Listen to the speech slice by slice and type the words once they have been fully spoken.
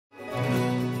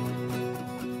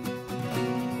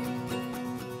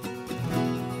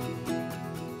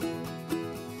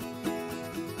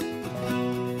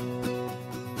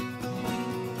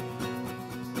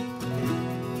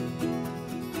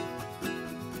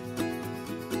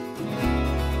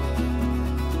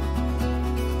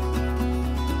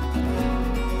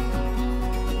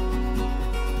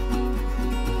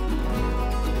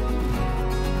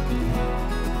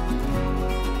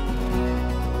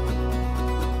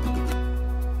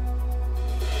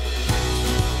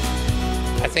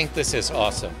think this is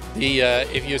awesome.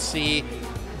 If you see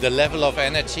the level of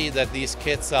energy that these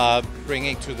kids are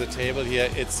bringing to the table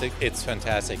here, it's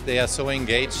fantastic. They are so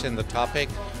engaged in the topic,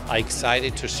 are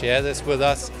excited to share this with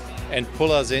us and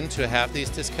pull us in to have these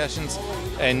discussions.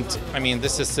 And I mean,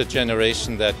 this is the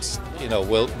generation that, you know,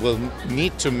 will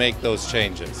need to make those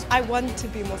changes. I want to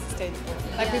be more sustainable.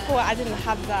 Like before, I didn't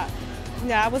have that.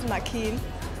 I wasn't that keen.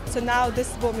 So now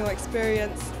this brought me more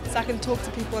experience, so I can talk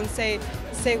to people and say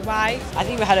why. I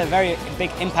think we had a very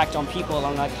big impact on people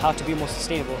on like how to be more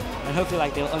sustainable, and hopefully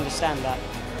like they'll understand that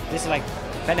this is like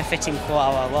benefiting for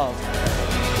our world.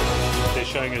 They're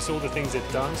showing us all the things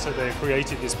they've done, so they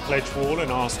created this pledge wall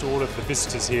and asked all of the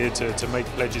visitors here to make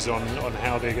pledges on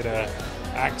how they're going to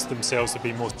act themselves to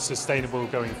be more sustainable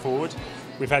going forward.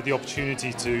 We've had the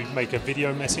opportunity to make a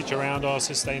video message around our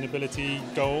sustainability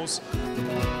goals.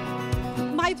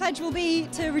 My pledge will be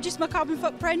to reduce my carbon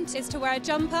footprint, is to wear a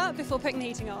jumper before putting the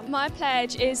heating on. My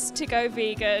pledge is to go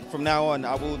vegan. From now on,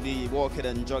 I will be walking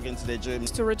and jogging to the gym.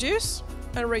 To reduce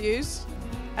and reuse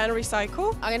and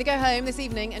recycle. I'm going to go home this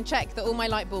evening and check that all my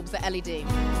light bulbs are LED.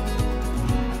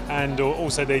 And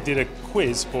also they did a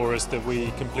quiz for us that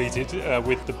we completed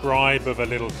with the bribe of a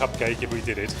little cupcake if we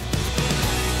did it.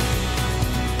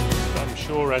 I'm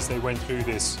sure as they went through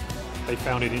this, they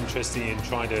found it interesting in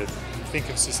trying to think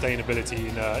of sustainability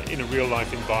in a real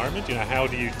life environment. You know, how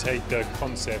do you take the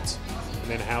concept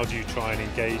and then how do you try and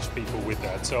engage people with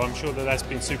that? So I'm sure that that's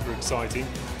been super exciting.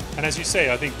 And as you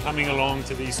say, I think coming along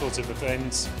to these sorts of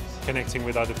events, connecting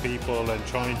with other people and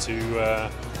trying to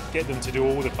get them to do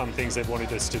all the fun things they've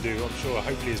wanted us to do, I'm sure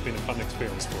hopefully it's been a fun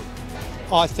experience for them.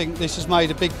 I think this has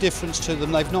made a big difference to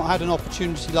them. They've not had an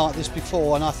opportunity like this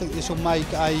before, and I think this will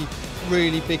make a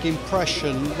really big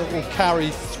impression that will carry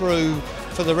through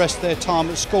for the rest of their time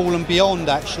at school and beyond,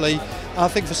 actually. And I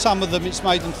think for some of them it's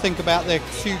made them think about their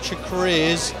future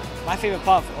careers. My favourite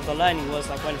part of the learning was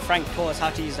like when Frank taught us how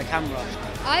to use the camera.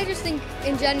 I just think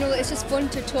in general it's just fun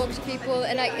to talk to people,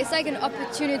 and like it's like an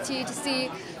opportunity to see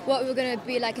what we're going to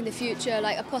be like in the future,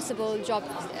 like a possible job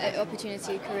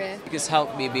opportunity, career. It's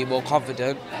helped me be more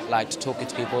confident, like to talking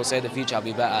to people, so in the future I'll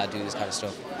be better at doing this kind of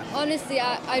stuff. Honestly,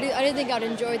 I don't think I'd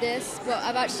enjoy this, but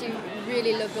I've actually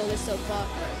really loved all this so far.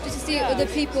 Just to see other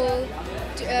people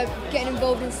getting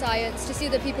involved in science, to see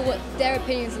other people what their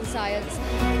opinions on science.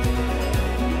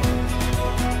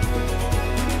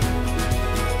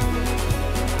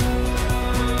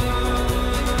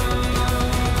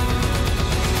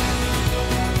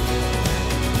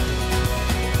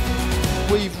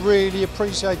 We've really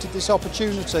appreciated this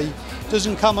opportunity. It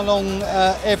doesn't come along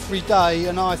every day,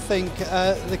 and I think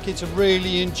the kids have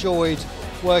really enjoyed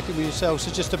working with yourselves,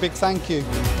 so just a big thank you.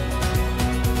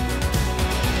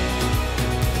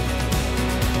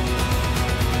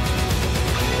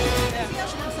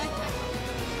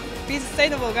 Be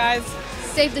sustainable, guys.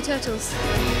 Save the turtles.